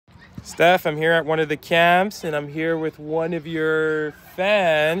Steph, I'm here at one of the camps and I'm here with one of your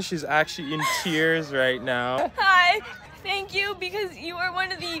fans. She's actually in tears right now. Hi, thank you because you are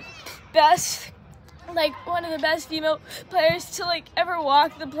one of the best, one of the best female players to ever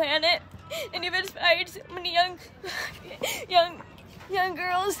walk the planet, and you've inspired so many young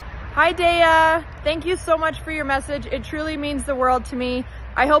girls. Hi Dayah, thank you so much for your message. It truly means the world to me.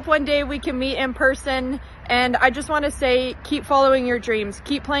 I hope one day we can meet in person, and I just want to say, keep following your dreams.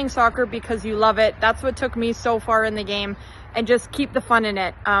 Keep playing soccer because you love it. That's what took me so far in the game, and just keep the fun in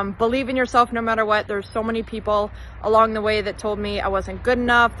it. Believe in yourself no matter what. There's so many people along the way that told me I wasn't good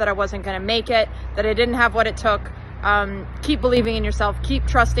enough, that I wasn't going to make it, that I didn't have what it took. Keep believing in yourself, keep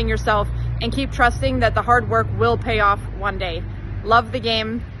trusting yourself, and keep trusting that the hard work will pay off one day. Love the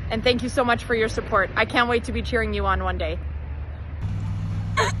game, and thank you so much for your support. I can't wait to be cheering you on one day.